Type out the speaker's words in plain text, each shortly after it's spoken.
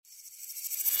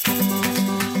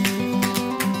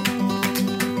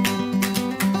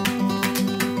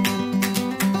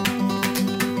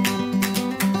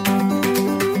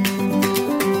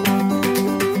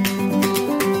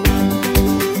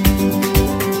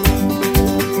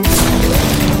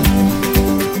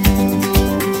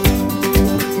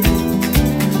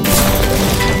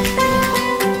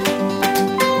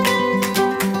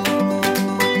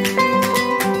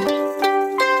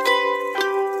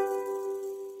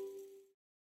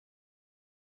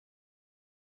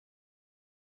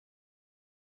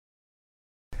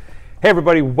Hey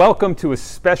everybody, welcome to a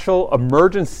special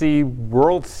emergency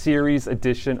World Series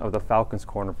edition of the Falcons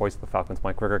Corner. Voice of the Falcons,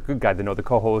 Mike Ricker. Good guy to know. The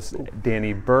co-host,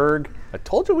 Danny Berg. I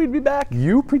told you we'd be back.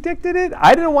 You predicted it.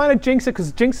 I didn't want to jinx it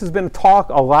because jinx has been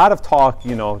a lot of talk,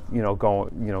 going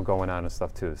on and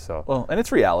stuff too. So well, and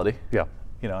it's reality. Yeah.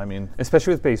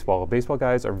 Especially with baseball. Baseball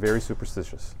guys are very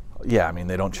superstitious. Yeah,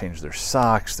 they don't change their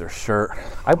socks, their shirt.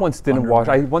 I once threw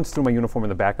my uniform in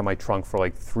the back of my trunk for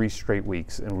like 3 straight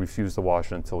weeks and refused to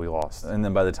wash it until we lost. And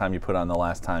then by the time you put on the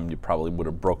last time, you probably would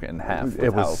have broken it in half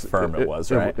with how firm it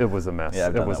was, right? It was a mess. Yeah,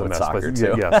 it was a mess. Soccer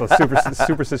too. Yeah, so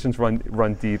superstitions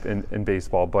run deep in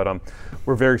baseball. But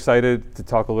we're very excited to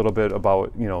talk a little bit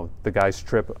about the guys'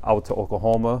 trip out to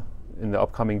Oklahoma in the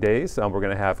upcoming days. We're going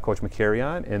to have Coach McCary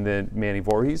on, and then Manny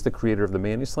Voorhees, the creator of the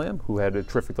Manny Slam, who had a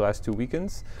terrific the last 2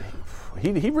 weekends.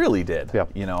 He really did. Yeah.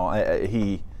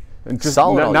 He just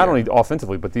solid not only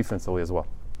offensively but defensively as well.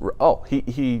 Oh,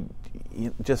 he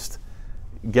just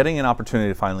getting an opportunity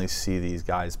to finally see these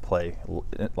guys play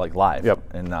like live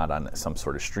and not on some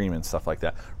sort of stream and stuff like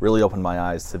that really opened my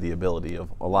eyes to the ability of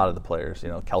a lot of the players.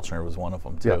 Kelchner was one of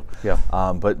them too. Yeah.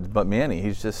 But Manny,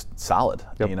 he's just solid.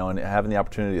 Yep. And having the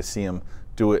opportunity to see him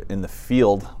do it in the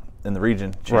field in the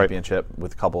region championship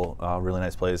with a couple really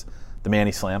nice plays, the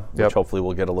Manny Slam, which hopefully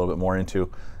we'll get a little bit more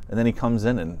into, and then he comes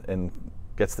in and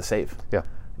gets the save. Yeah.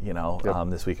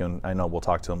 This weekend. I know we'll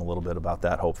talk to him a little bit about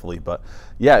that hopefully, but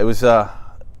yeah, it was.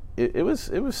 It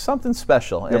was something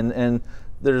special, and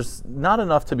there's not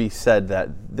enough to be said that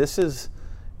this is,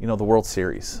 the World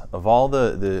Series. Of all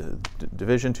the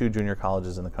Division II junior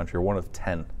colleges in the country, we're one of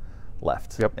 10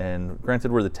 left. Yep. And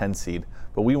granted, we're the 10 seed,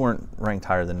 but we weren't ranked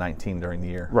higher than 19 during the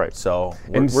year. Right. So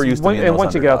we're used to being and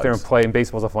once you get out there and underdogs. play, and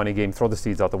baseball's a funny game, throw the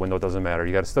seeds out the window, it doesn't matter.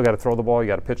 You still got to throw the ball, you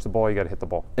got to pitch the ball, you got to hit the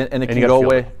ball. And it can you go gotta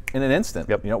feel away it. in an instant.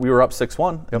 Yep. We were up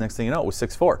 6-1, and next thing you know, it was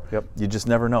 6-4. Yep. You just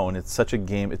never know, and it's such a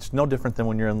game. It's no different than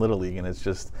when you're in Little League, and it's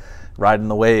just riding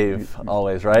the wave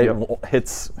always, right? Yep.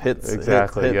 Hits,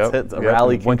 Exactly. hits. A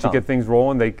rally can Once come. you get things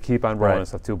rolling, they keep on rolling Right. and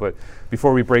stuff too. But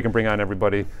before we break and bring on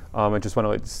everybody, I just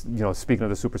want to, speaking of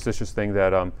the superstitious thing,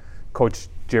 that Coach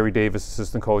Jerry Davis,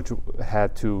 assistant coach,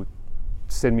 had to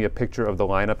send me a picture of the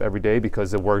lineup every day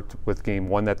because it worked with game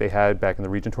 1 that they had back in the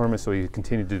region tournament. So he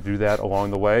continued to do that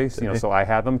along the way. So I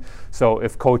have them. So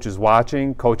if Coach is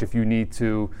watching, Coach, if you need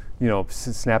to,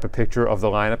 snap a picture of the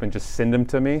lineup and just send them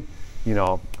to me,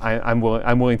 I'm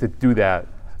willing to do that.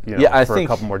 I for think,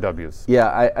 a couple more W's.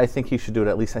 Yeah, I think he should do it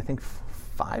at least. I think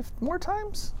 5 more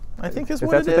times. I think is if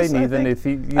what that's it what is. they need, I then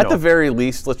think. if he, at the very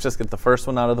least, let's just get the first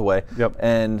one out of the way. Yep.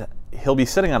 And he'll be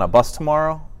sitting on a bus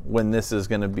tomorrow when this is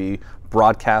going to be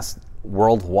broadcast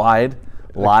worldwide,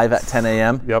 live at 10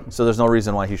 a.m. Yep. So there's no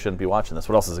reason why he shouldn't be watching this.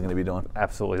 What else is he going to be doing?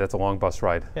 Absolutely, that's a long bus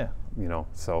ride. Yeah.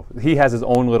 So he has his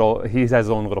own little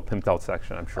pimped out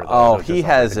section, I'm sure. Oh, he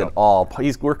has it all.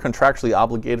 We're contractually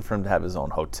obligated for him to have his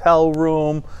own hotel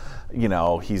room.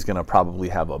 He's going to probably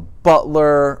have a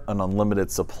butler, an unlimited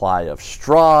supply of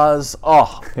straws.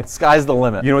 Oh, sky's the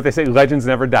limit. You know what they say, legends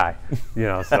never die.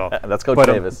 So That's Coach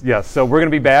Davis. Yeah, so we're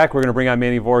going to be back. We're going to bring on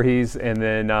Manny Voorhees and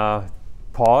then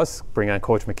pause, bring on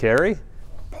Coach McCary,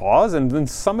 pause, and then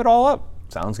sum it all up.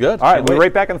 Sounds good. All right, we're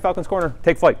right back in the Falcons Corner.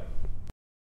 Take flight.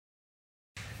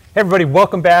 Hey everybody,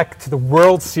 welcome back to the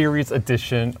World Series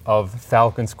edition of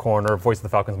Falcons Corner. Voice of the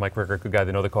Falcons, Mike Ricker, good guy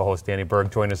to know, the co-host Danny Berg.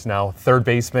 Join us now, third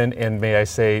baseman, and may I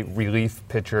say, relief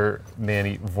pitcher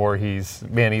Manny Voorhees.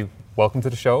 Manny, welcome to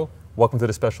the show. Welcome to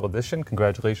the special edition.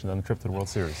 Congratulations on the trip to the World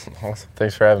Series. Awesome.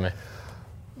 Thanks for having me.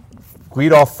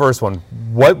 Lead off first one.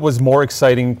 What was more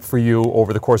exciting for you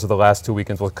over the course of the last 2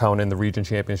 weekends, with counting the region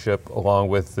championship along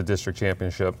with the district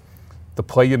championship? The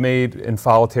play you made in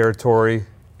foul territory,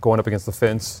 going up against the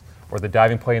fence, or the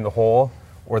diving play in the hole,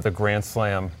 or the grand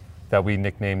slam that we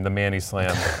nicknamed the Manny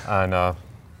Slam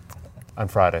on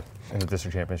Friday in the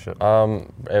district championship?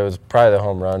 It was probably the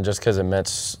home run, just because it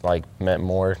meant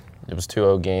more. It was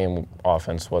 2-0 game.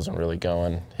 Offense wasn't really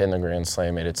going. Hitting the grand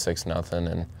slam made it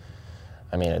 6-0,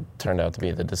 and it turned out to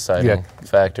be the deciding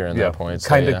factor in that point.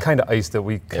 Kind of iced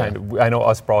it. I know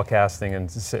us broadcasting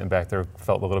and sitting back there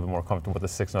felt a little bit more comfortable with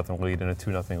a 6-0 lead and a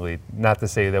 2-0 lead. Not to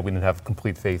say that we didn't have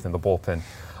complete faith in the bullpen,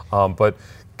 but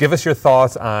give us your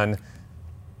thoughts on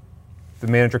the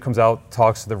manager comes out,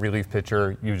 talks to the relief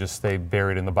pitcher, you just stay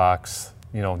buried in the box,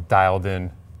 dialed in,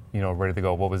 ready to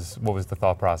go. What was the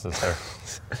thought process there?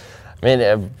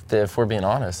 If we're being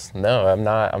honest, no, I'm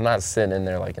not sitting in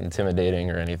there intimidating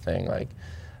or anything.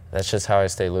 That's just how I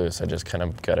stay loose. I just kind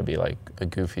of got to be like a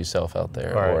goofy self out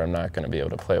there, or I'm not going to be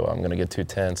able to play well. I'm going to get too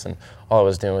tense, and all I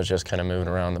was doing was just kind of moving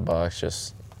around the box,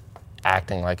 just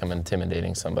acting like I'm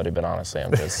intimidating somebody, but honestly,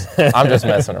 I'm just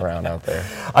messing around out there.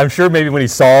 I'm sure maybe when he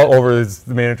saw over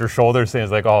the manager's shoulder, saying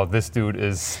like, "Oh, this dude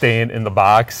is staying in the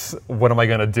box. What am I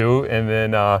gonna do?" And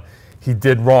then he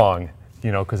did wrong,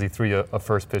 because he threw you a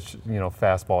first pitch,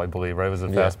 fastball, I believe, right? It was a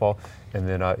fastball, and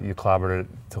then you clobbered it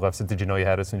to left. So did you know you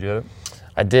had it as soon as you hit it?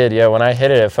 I did, yeah. When I hit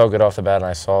it, it felt good off the bat, and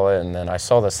I saw it, and then I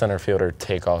saw the center fielder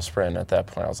take off sprint. At that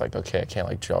point, I was like, okay, I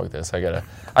can't jog this. I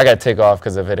gotta take off,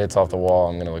 because if it hits off the wall,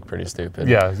 I'm gonna look pretty stupid.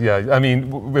 Yeah. I mean, it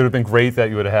would have been great that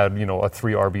you would have had, a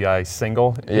 3 RBI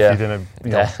single if you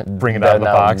didn't, bring it out of the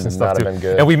box and stuff too. Been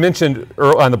good. And we mentioned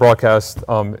on the broadcast,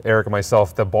 Eric and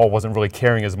myself, the ball wasn't really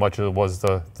carrying as much as it was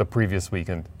the previous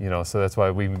weekend. So that's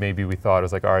why we thought it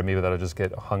was like, all right, maybe that'll just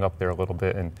get hung up there a little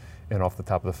bit and off the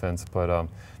top of the fence, but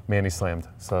Manny slammed,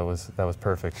 so that was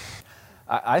perfect.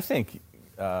 I think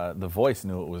the voice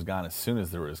knew it was gone as soon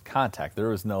as there was contact. There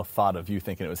was no thought of you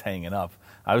thinking it was hanging up.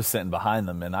 I was sitting behind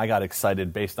them, and I got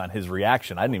excited based on his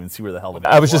reaction. I didn't even see where the hell the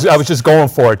ball was. I was just going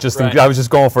for it. Right. I was just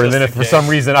going for it. And then if for case. some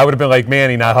reason I would have been like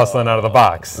Manny, not hustling out of the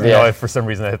box. If for some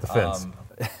reason I hit the fence.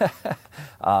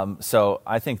 So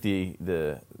I think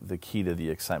the key to the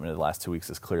excitement of the last 2 weeks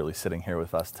is clearly sitting here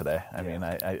with us today. I mean,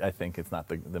 I think it's not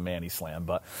the Manny slam,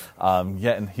 but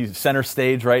and he's center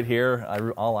stage right here.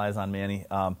 All eyes on Manny.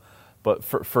 But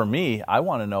for me, I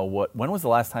want to know when was the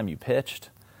last time you pitched?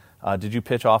 Did you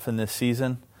pitch often this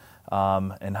season?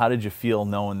 And how did you feel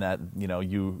knowing that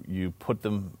you put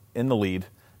them in the lead,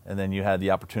 and then you had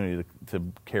the opportunity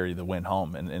to carry the win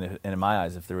home? And in my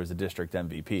eyes, if there was a district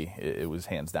MVP, it was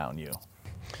hands down you.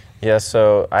 Yeah,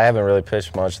 so I haven't really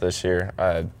pitched much this year.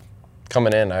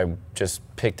 Coming in, I just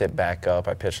picked it back up.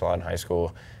 I pitched a lot in high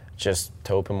school just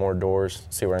to open more doors,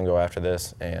 see where I can go after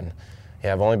this. And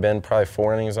yeah, I've only been probably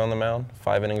 4 innings on the mound,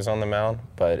 5 innings on the mound,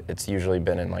 but it's usually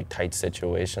been in tight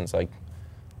situations like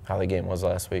how the game was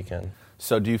last weekend.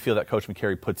 So do you feel that Coach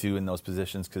McCary puts you in those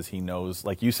positions because he knows,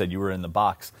 like you said, you were in the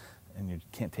box, and you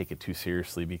can't take it too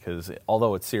seriously because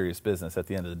although it's serious business, at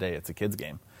the end of the day, it's a kid's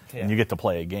game, and you get to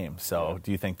play a game. So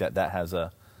do you think that has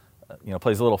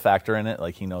plays a little factor in it?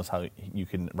 Like he knows how you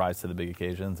can rise to the big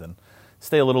occasions and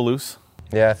stay a little loose?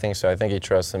 Yeah, I think so. I think he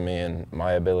trusts in me and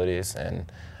my abilities,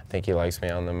 and I think he likes me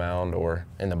on the mound or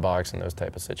in the box in those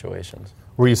type of situations.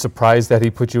 Were you surprised that he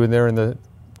put you in there in the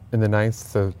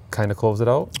ninth to kind of close it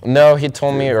out? No, he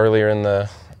told me earlier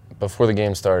before the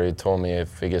game started, he told me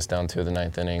if it gets down to the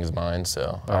 9th inning is mine,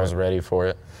 so I was ready for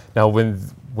it. Now, when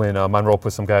Monroe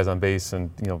put some guys on base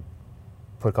and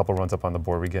put a couple runs up on the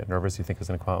board, were you getting nervous? You think he was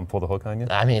going to come out and pull the hook on you?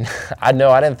 I mean, I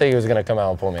didn't think he was going to come out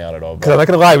and pull me out at all. Because I'm not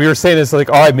going to lie, we were saying it's like,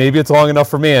 all right, maybe it's long enough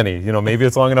for Manny. Maybe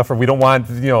it's long enough we don't want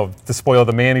to spoil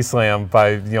the Manny slam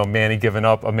by Manny giving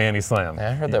up a Manny slam.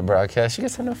 I heard that broadcast. You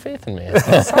guys had no faith in me. I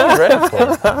was ready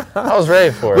for it. I was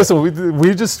ready for it. Listen,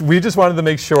 we just wanted to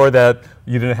make sure that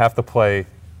you didn't have to play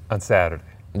on Saturday.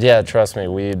 Yeah, trust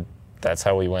me. That's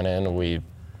how we went in. When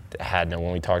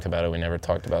we talked about it, we never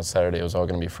talked about Saturday. It was all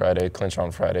going to be Friday. Clinch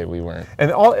on Friday. We weren't.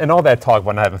 And all that talk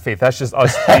about not having faith, that's just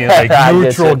us being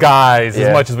neutral guys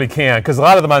as much as we can. Because a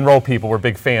lot of the Monroe people were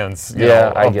big fans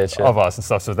of us and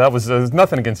stuff. So there was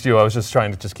nothing against you. I was just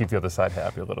trying to just keep the other side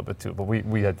happy a little bit too. But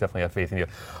we definitely have faith in you.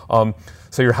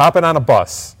 So you're hopping on a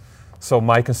bus. So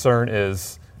my concern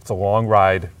is it's a long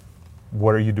ride.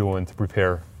 What are you doing to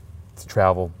prepare to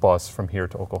travel bus from here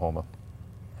to Oklahoma?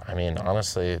 I mean,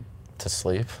 honestly, to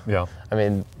sleep. Yeah. I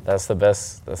mean, that's the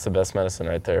best medicine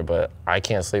right there. But I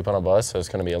can't sleep on a bus, so it's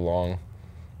going to be a long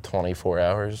 24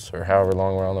 hours or however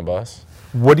long we're on the bus.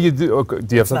 What do you do? Okay,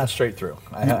 do you have It's not straight through.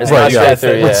 It's not straight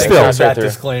through, yeah. Still, that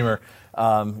disclaimer.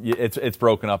 It's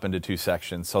broken up into 2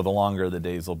 sections. So the longer the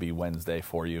days will be Wednesday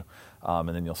for you, and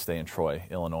then you'll stay in Troy,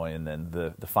 Illinois, and then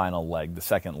the final leg, the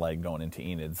second leg going into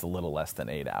Enid, is a little less than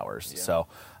 8 hours. Yeah. So,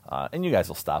 and you guys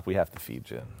will stop. We have to feed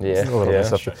you. Yeah.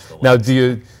 Now, do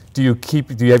you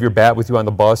have your bat with you on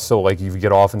the bus? So like you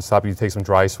get off and stop, you take some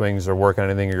dry swings or work on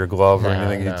anything or your glove or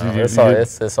anything. No.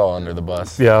 It's all under the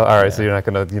bus. Yeah. All right. Yeah. So you're not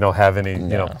gonna have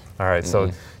any. All right.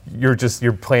 So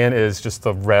your plan is just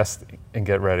to rest and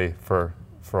get ready for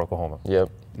Oklahoma. Yep.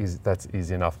 Easy, that's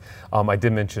easy enough. I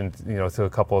did mention, to a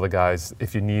couple of the guys,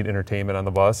 if you need entertainment on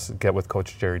the bus, get with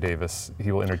Coach Jerry Davis.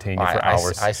 He will entertain you for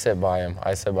hours. I sit by him.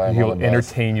 He will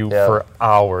entertain you for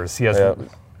hours. He has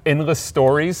endless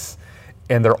stories,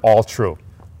 and they're all true.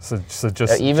 So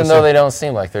just even though they don't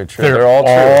seem like they're true, they're all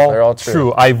true. They're all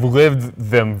true. I've lived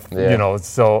them,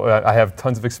 so I have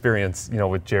tons of experience,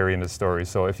 with Jerry and his stories.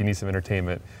 So if you need some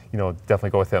entertainment,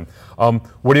 definitely go with him.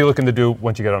 What are you looking to do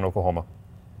once you get on Oklahoma?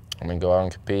 I mean, go out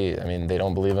and compete. I mean, they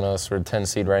don't believe in us. We're a 10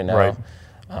 seed right now. Right.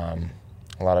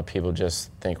 A lot of people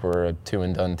just think we're a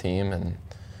 2-and-done team, and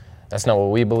that's not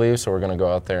what we believe, so we're going to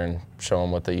go out there and show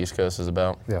them what the East Coast is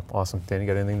about. Yeah, awesome. Danny,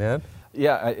 got anything to add?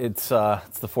 Yeah, it's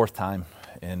the fourth time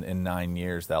in 9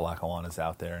 years that Lackawanna is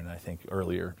out there, and I think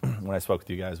earlier when I spoke with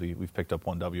you guys, we've picked up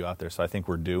one W out there, so I think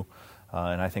we're due.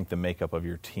 And I think the makeup of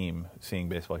your team, seeing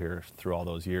baseball here through all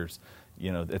those years,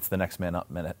 it's the next man up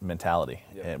mentality,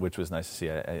 which was nice to see.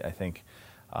 I think,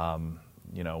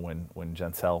 when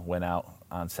Gensel went out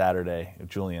on Saturday,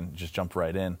 Julian just jumped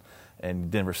right in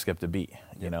and never skipped a beat,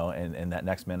 and that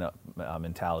next man up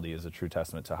mentality is a true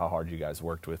testament to how hard you guys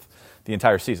worked with the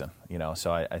entire season,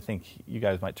 So I think you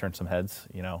guys might turn some heads,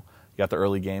 You got the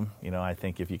early game, I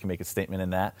think if you can make a statement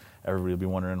in that, everybody will be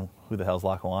wondering who the hell's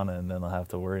Lackawanna, and then they'll have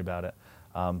to worry about it.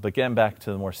 But getting back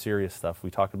to the more serious stuff,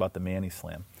 we talked about the Manny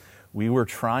Slam. We were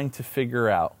trying to figure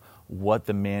out what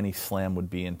the Manny Slam would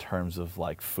be in terms of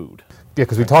like food. Yeah,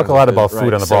 because we talk a lot about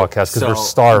food on the broadcast because we're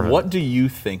starving. What do you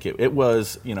think it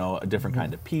was? A different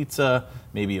kind of pizza,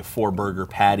 maybe a 4-burger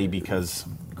patty because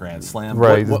Grand Slam.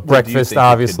 Right, what breakfast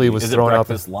obviously was thrown out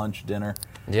there. Breakfast, lunch, dinner?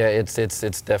 Yeah, it's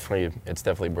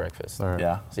definitely breakfast. All right.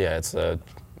 Yeah. So yeah, it's a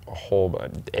whole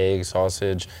egg,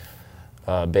 sausage,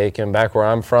 bacon. Back where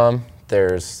I'm from,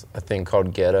 there's a thing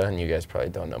called geta, and you guys probably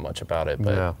don't know much about it,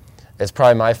 but it's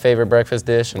probably my favorite breakfast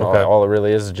dish, and all it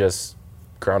really is just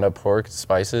ground up pork,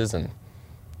 spices, and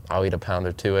I'll eat a pound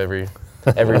or two every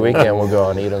weekend. We'll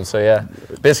go and eat them. So yeah,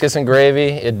 biscuits and gravy.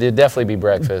 It did definitely be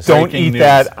breakfast. Don't eat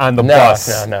that on the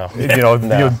bus. No.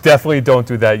 You definitely don't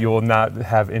do that. You will not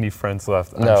have any friends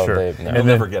left, I'm sure. You'll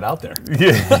never get out there.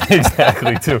 Yeah,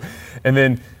 exactly, too. And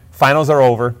then finals are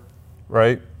over,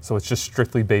 right? So it's just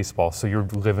strictly baseball. So you're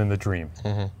living the dream.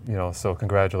 Mm-hmm. So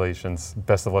congratulations.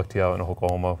 Best of luck to you out in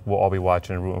Oklahoma. We'll all be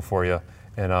watching and rooting for you.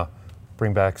 And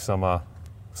bring back some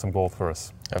gold for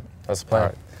us. Yep, that's the plan. All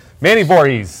right. Manny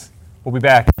Voorhees will be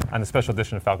back on a special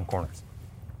edition of Falcon Corners.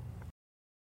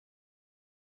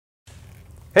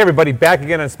 Hey everybody, back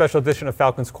again on a special edition of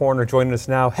Falcons Corner. Joining us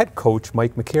now, head coach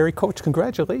Mike McCary. Coach,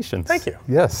 congratulations. Thank you.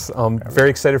 Yes, very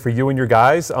excited for you and your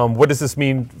guys. What does this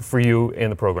mean for you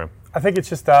and the program? I think it's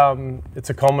just it's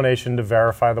a culmination to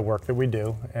verify the work that we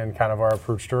do and kind of our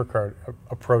approach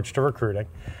to recruiting.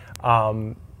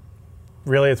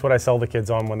 Really, it's what I sell the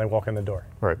kids on when they walk in the door.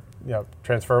 Right.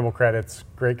 Transferable credits,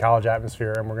 great college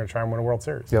atmosphere, and we're going to try and win a World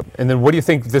Series. Yep. And then what do you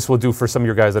think this will do for some of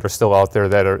your guys that are still out there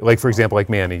that are, like, for example, like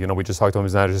Manny, we just talked to him,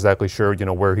 he's not exactly sure,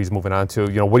 where he's moving on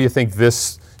to. What do you think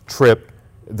this trip,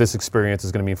 this experience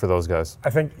is going to mean for those guys?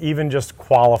 I think even just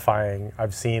qualifying,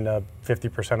 I've seen a 50%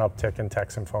 uptick in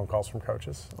texts and phone calls from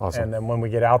coaches. Awesome. And then when we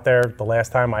get out there, the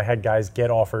last time I had guys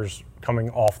get offers coming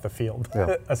off the field,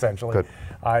 essentially. Good.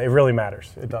 It really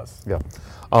matters. It does. Yeah.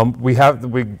 We have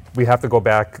to go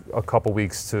back a couple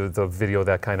weeks to the video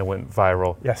that kind of went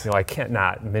viral. Yes. I can't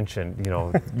not mention,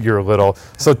 you're little.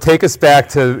 So take us back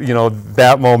to,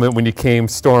 that moment when you came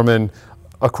storming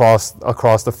across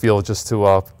the field just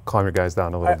to calm your guys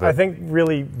down a little bit. I think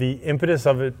really the impetus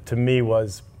of it to me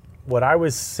was what I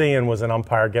was seeing was an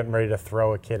umpire getting ready to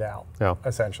throw a kid out,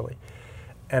 essentially.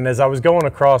 And as I was going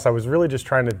across, I was really just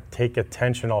trying to take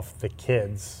attention off the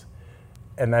kids,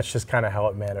 and that's just kind of how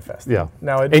it manifested. Yeah.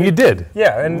 Now, you did.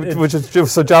 Yeah, and which is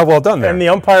just a job well done there. And the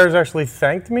umpires actually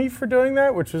thanked me for doing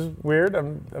that, which is weird.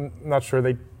 I'm not sure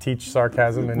they teach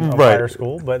sarcasm in umpire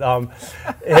school, but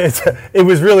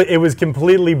it was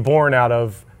completely born out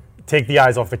of take the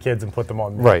eyes off the kids and put them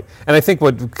on me. Right. And I think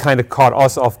what kind of caught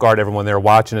us off guard, everyone there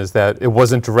watching, is that it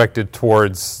wasn't directed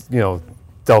towards,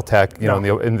 Deltec,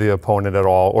 in the opponent at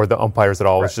all, or the umpires at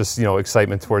all. Right. It was just,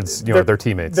 excitement towards, their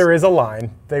teammates. There is a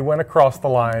line. They went across the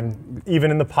line,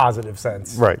 even in the positive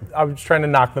sense. Right. I was trying to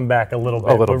knock them back a little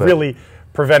bit, but really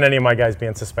prevent any of my guys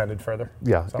being suspended further.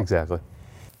 Yeah, exactly.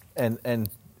 And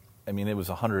I mean, it was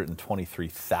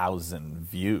 123,000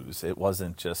 views. It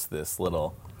wasn't just this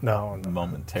little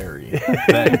momentary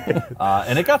thing.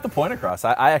 And it got the point across.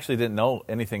 I actually didn't know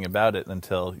anything about it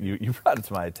until you brought it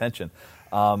to my attention.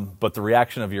 But the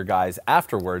reaction of your guys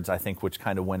afterwards, I think, which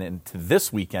kind of went into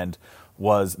this weekend,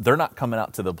 was they're not coming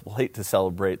out to the plate to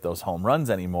celebrate those home runs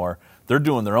anymore. They're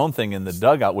doing their own thing in the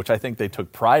dugout, which I think they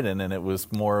took pride in, and it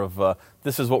was more of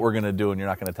this is what we're going to do, and you're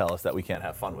not going to tell us that we can't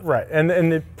have fun with it. Right, and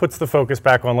it puts the focus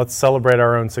back on let's celebrate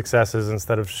our own successes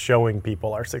instead of showing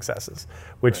people our successes,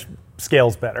 which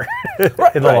scales better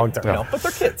in the long term. But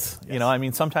they're kids. I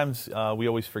mean, sometimes we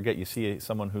always forget. You see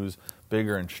someone who's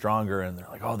bigger and stronger, and they're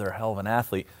like, oh, they're a hell of an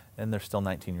athlete. And they're still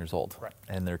 19 years old,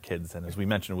 and they're kids. And as we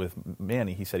mentioned with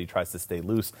Manny, he said he tries to stay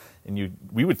loose, and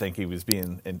we would think he was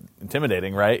being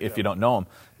intimidating, right? If you don't know him,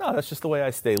 no, that's just the way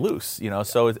I stay loose,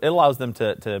 So it allows them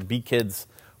to be kids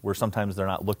where sometimes they're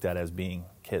not looked at as being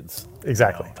kids,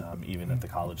 exactly, even at the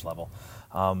college level.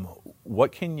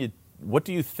 What can you what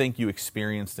do you think you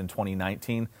experienced in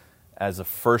 2019 as a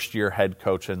first-year head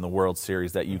coach in the World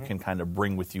Series that you can kind of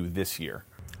bring with you this year?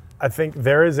 I think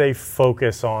there is a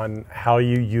focus on how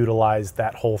you utilize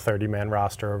that whole 30-man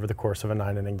roster over the course of a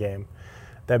 9-inning game.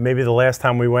 That maybe the last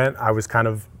time we went, I was kind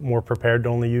of more prepared to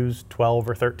only use 12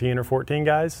 or 13 or 14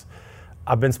 guys.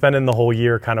 I've been spending the whole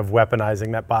year kind of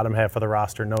weaponizing that bottom half of the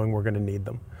roster, knowing we're going to need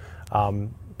them.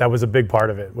 That was a big part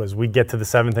of it, was we'd get to the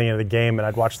 7th inning of the game and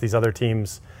I'd watch these other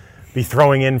teams be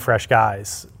throwing in fresh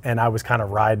guys, and I was kind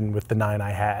of riding with the 9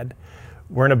 I had.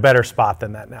 We're in a better spot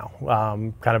than that now,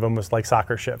 kind of almost like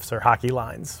soccer shifts or hockey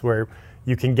lines, where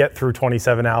you can get through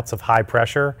 27 outs of high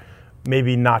pressure,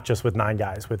 maybe not just with 9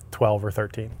 guys, with 12 or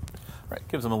 13. Right,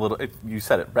 gives them a little, you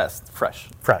said it best, fresh.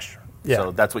 Fresh, yeah.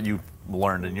 So that's what you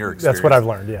learned in your experience. That's what I've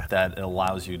learned, yeah. That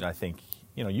allows you to, I think,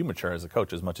 you mature as a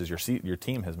coach as much as your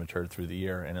team has matured through the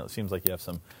year, and it seems like you have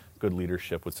some good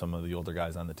leadership with some of the older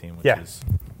guys on the team, which is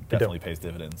definitely pays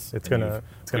dividends. It's gonna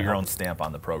put your own stamp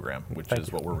on the program, which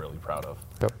is what we're really proud of.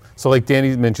 Yep. So like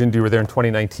Danny mentioned, you were there in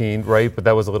 2019, right? But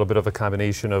that was a little bit of a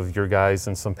combination of your guys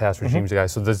and some past regimes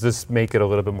guys. So does this make it a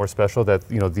little bit more special that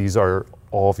these are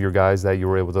all of your guys that you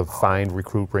were able to find,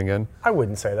 recruit, bring in? I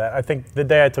wouldn't say that. I think the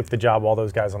day I took the job, all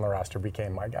those guys on the roster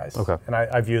became my guys. Okay. And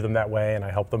I view them that way, and I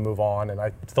help them move on, and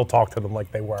I still talk to them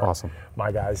like they were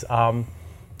my guys.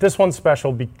 This one's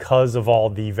special because of all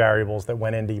the variables that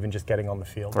went into even just getting on the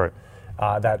field. Right.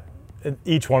 That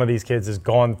each one of these kids has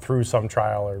gone through some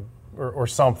trial or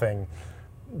something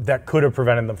that could have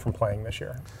prevented them from playing this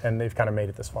year, and they've kind of made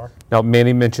it this far. Now,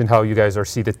 Manny mentioned how you guys are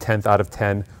seated 10th out of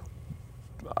 10.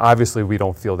 Obviously, we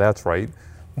don't feel that's right,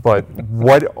 but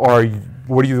what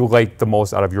do you like the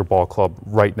most out of your ball club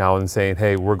right now and saying,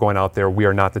 hey, we're going out there, we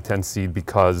are not the 10th seed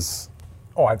because...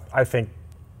 Oh, I think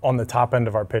on the top end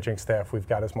of our pitching staff, we've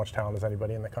got as much talent as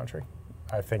anybody in the country.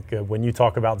 I think when you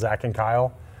talk about Zach and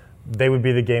Kyle, they would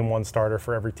be the game 1 starter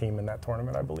for every team in that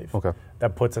tournament, I believe. Okay.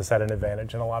 That puts us at an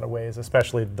advantage in a lot of ways,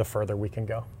 especially the further we can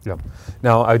go. Yeah.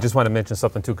 Now, I just want to mention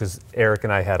something, too, because Eric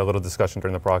and I had a little discussion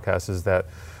during the broadcast, is that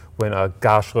when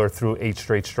Goschler threw 8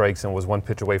 straight strikes and was 1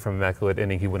 pitch away from immaculate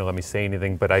inning, he wouldn't let me say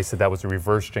anything, but I said that was the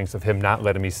reverse jinx of him not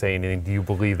letting me say anything. Do you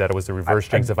believe that it was the reverse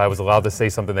jinx? If I was allowed to say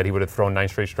something, that he would have thrown 9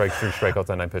 straight strikes, 3 strikeouts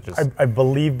on 9 pitches? I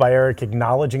believe by Eric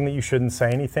acknowledging that you shouldn't say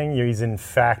anything, he's in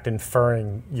fact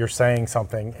inferring you're saying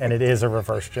something, and it is a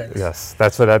reverse jinx. Yes,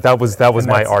 that was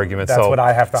my argument. That's what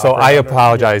I have to So I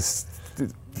apologize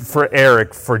for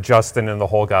Eric, for Justin, and the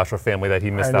whole Goschler family that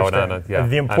he missed out on it.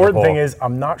 The important thing is,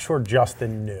 I'm not sure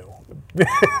Justin knew.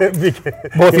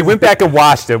 Well, if he went back and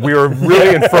watched it, we were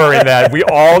really inferring that. We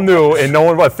all knew, and no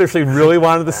one officially really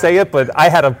wanted to say it, but I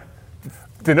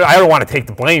don't want to take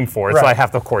the blame for it, so I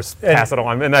have to, of course, pass it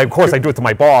on. And, of course, I do it to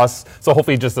my boss, so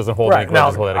hopefully he just doesn't hold any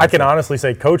grudges. Now, I can honestly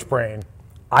say, Coach Brain,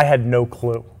 I had no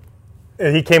clue.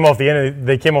 He came off the end.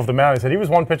 They came off the mound. He said he was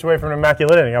 1 pitch away from an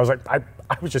immaculate inning. I was like,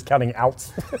 I was just counting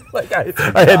outs. Like I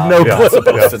had no clue.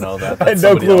 Supposed to know that. I had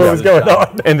no clue what was going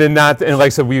on. And then like I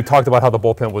said, we talked about how the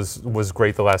bullpen was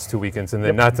great the last 2 weekends, and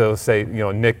then not to say,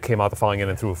 Nick came out the following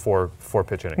inning and threw a four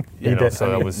pitch inning. He did.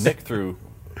 So that was Nick threw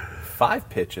 5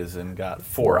 pitches and got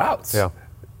 4 outs. Yeah.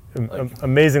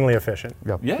 Amazingly efficient.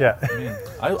 Yeah.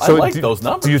 I like those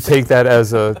numbers. Do you take that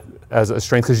as a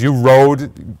strength? Because you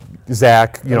rode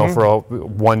Zach, for a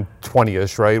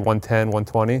 120-ish, right? 110,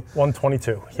 120?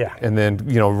 122, yeah. And then,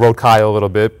 rode Kyle a little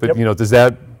bit. But, does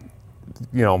that,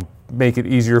 make it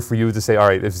easier for you to say, all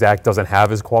right, if Zach doesn't have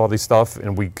his quality stuff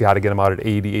and we got to get him out at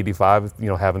 80, 85,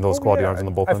 having those quality arms in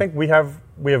the bullpen? I think we have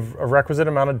a requisite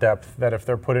amount of depth that if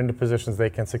they're put into positions they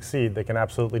can succeed, they can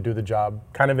absolutely do the job,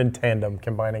 kind of in tandem,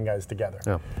 combining guys together.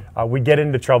 Yeah. We get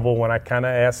into trouble when I kind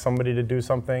of ask somebody to do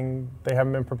something they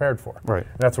haven't been prepared for. Right.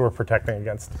 And that's what we're protecting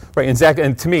against. Right, and Zach,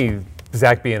 and to me,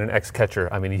 Zach being an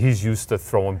ex-catcher, I mean, he's used to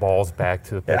throwing balls back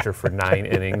to the pitcher for 9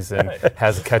 innings and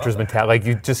has a catcher's mentality. Like,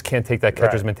 you just can't take that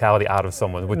catcher's mentality out of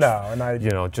someone. Which,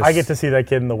 I get to see that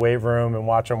kid in the weight room and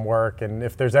watch him work. And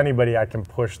if there's anybody I can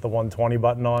push the 120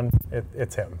 button on,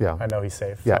 it's him. Yeah. I know he's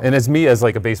safe. Yeah, so. and as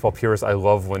like a baseball purist, I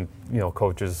love when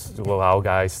coaches allow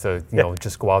guys to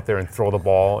just go out there and throw the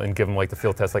ball and give them like the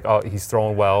field test. Like, oh, he's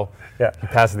throwing well. Yeah. He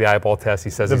passes the eyeball test. He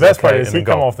says the he's best okay, part is he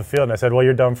come off the field and I said, well,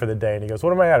 you're done for the day. And he goes,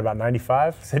 what am I at, about 95?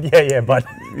 I said, yeah, bud.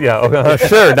 Yeah, okay,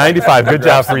 sure, 95. Good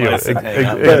job for you.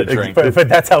 But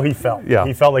that's how he felt. Yeah,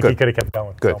 he felt like he could have kept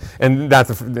going. Good, so. And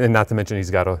not to mention he's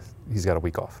got a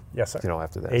week off. Yes, sir.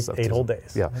 After that, eight whole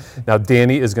days. Yeah. Now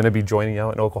Danny is going to be joining you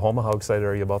out in Oklahoma. How excited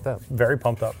are you about that? Very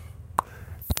pumped up.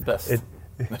 Best.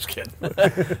 Just kidding.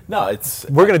 No,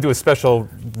 we're going to do a special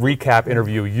recap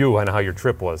interview on how your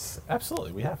trip was.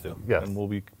 Absolutely, we have to. Yes. And we'll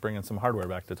be bringing some hardware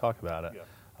back to talk about it. Yeah.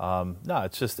 no,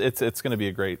 it's just it's going to be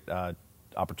a great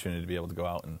opportunity to be able to go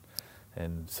out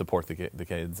and support the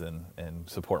kids and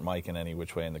support Mike in any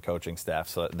which way and the coaching staff,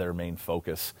 so that their main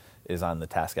focus is on the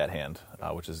task at hand,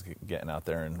 which is getting out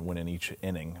there and winning each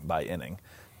inning by inning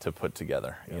to put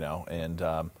together, and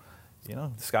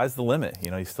the sky's the limit.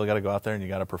 You still got to go out there and you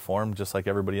got to perform just like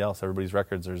everybody else. Everybody's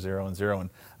records are 0-0, and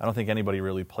I don't think anybody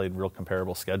really played real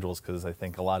comparable schedules, because I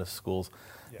think a lot of schools,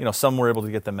 some were able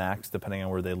to get the max depending on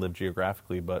where they live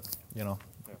geographically, but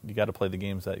you got to play the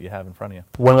games that you have in front of you.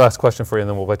 One last question for you, and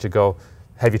then we'll let you go.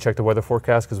 Have you checked the weather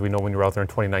forecast? Because we know when you were out there in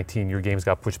 2019, your games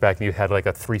got pushed back and you had like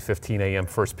a 3:15 a.m.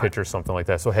 first pitch or something like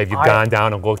that. So have you gone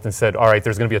down and looked and said, all right,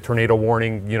 there's going to be a tornado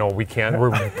warning.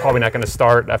 We're probably not going to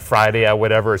start at Friday at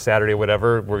whatever, or Saturday,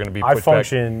 whatever. We're going to be pushed back. I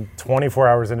function 24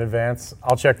 hours in advance.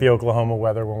 I'll check the Oklahoma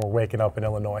weather when we're waking up in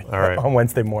Illinois on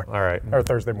Wednesday morning. All right. Or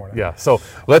Thursday morning. Yeah. So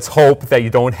let's hope that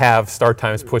you don't have start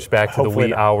times pushed back to the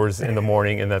wee hours in the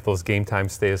morning, and that those game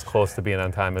times stay as close to being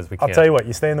on time as we can. I'll tell you what,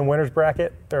 you stay in the winner's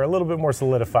bracket, they're a little bit more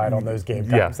solidified on those game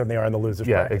times than they are in the loser's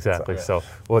bracket. Yeah, exactly. So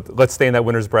let's stay in that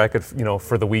winner's bracket,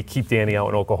 for the week. Keep Danny out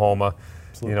in Oklahoma,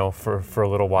 for a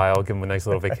little while. Give him a nice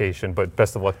little vacation. But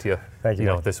best of luck to you, Thank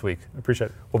you, this week. I appreciate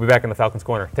it. We'll be back in the Falcons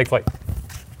Corner. Take flight.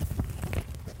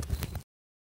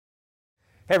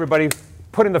 Hey, everybody.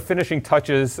 Putting the finishing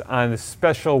touches on the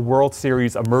special World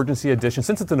Series emergency edition.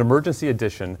 Since it's an emergency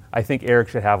edition, I think Eric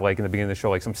should have, like, in the beginning of the show,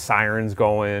 like some sirens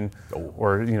going,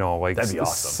 or like that'd be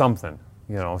awesome. Something.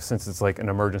 Since it's like an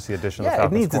emergency edition of the it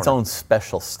Falcons needs Corner. its own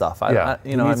special stuff. I'm like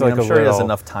sure he has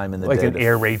enough time in the day. Like an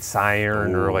air raid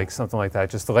siren or like something like that,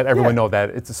 just to let everyone know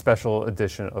that it's a special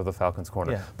edition of the Falcons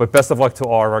Corner. Yeah. But best of luck to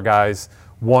all of our guys.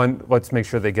 One, let's make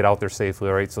sure they get out there safely,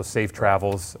 all right? So safe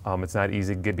travels. It's not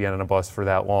easy to be on a bus for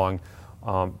that long.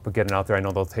 But getting out there, I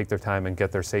know they'll take their time and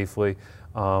get there safely.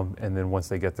 And then once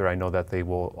they get there, I know that they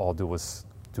will all do us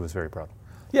very proud.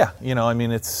 Yeah,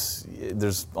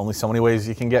 there's only so many ways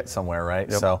you can get somewhere, right?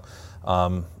 Yep.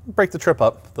 So break the trip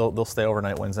up. They'll stay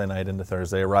overnight Wednesday night into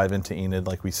Thursday, arrive into Enid,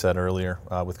 like we said earlier,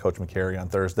 with Coach McCary on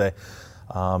Thursday.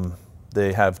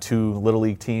 They have 2 Little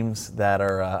League teams that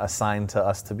are assigned to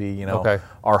us to be,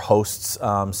 our hosts.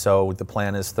 So the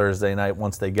plan is Thursday night,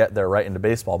 once they get there right into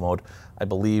baseball mode, I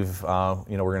believe, we're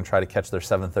going to try to catch their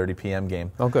 7:30 p.m.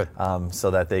 game. Oh, good. So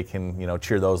that they can,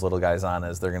 cheer those little guys on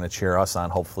as they're going to cheer us on,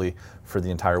 hopefully, for the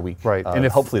entire week. Right. And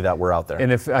hopefully that we're out there.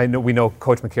 And we know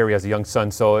Coach McCary has a young son,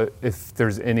 so if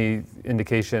there's any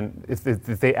indication, if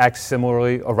they act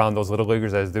similarly around those little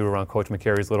leaguers as do around Coach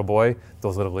McCary's little boy,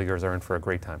 those little leaguers are in for a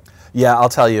great time. Yeah, I'll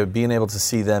tell you, being able to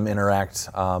see them interact,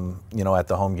 at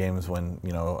the home games when,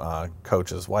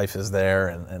 Coach's wife is there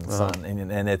and son,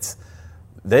 and it's,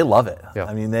 they love it. Yeah.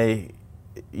 I mean,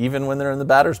 even when they're in the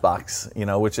batter's box,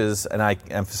 which is, and I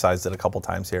emphasized it a couple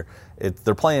times here,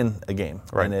 they're playing a game,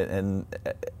 right? And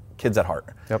kids at heart.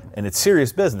 Yep. And it's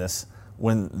serious business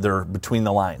when they're between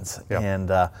the lines. Yep. And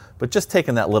but just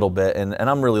taking that little bit, and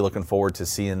I'm really looking forward to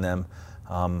seeing them,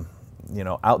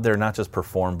 out there, not just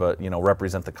perform, but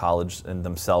represent the college and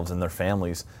themselves and their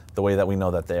families the way that we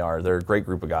know that they are. They're a great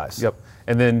group of guys. Yep.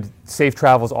 And then safe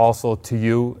travels also to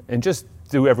you, and just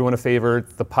do everyone a favor,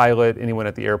 the pilot, anyone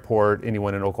at the airport,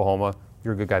 anyone in Oklahoma,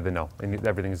 you're a good guy to know, and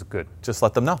everything is good. Just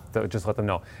let them know. Just let them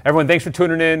know. Everyone, thanks for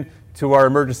tuning in to our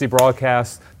emergency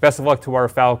broadcast. Best of luck to our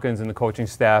Falcons and the coaching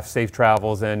staff. Safe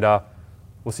travels, and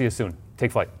we'll see you soon.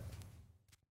 Take flight.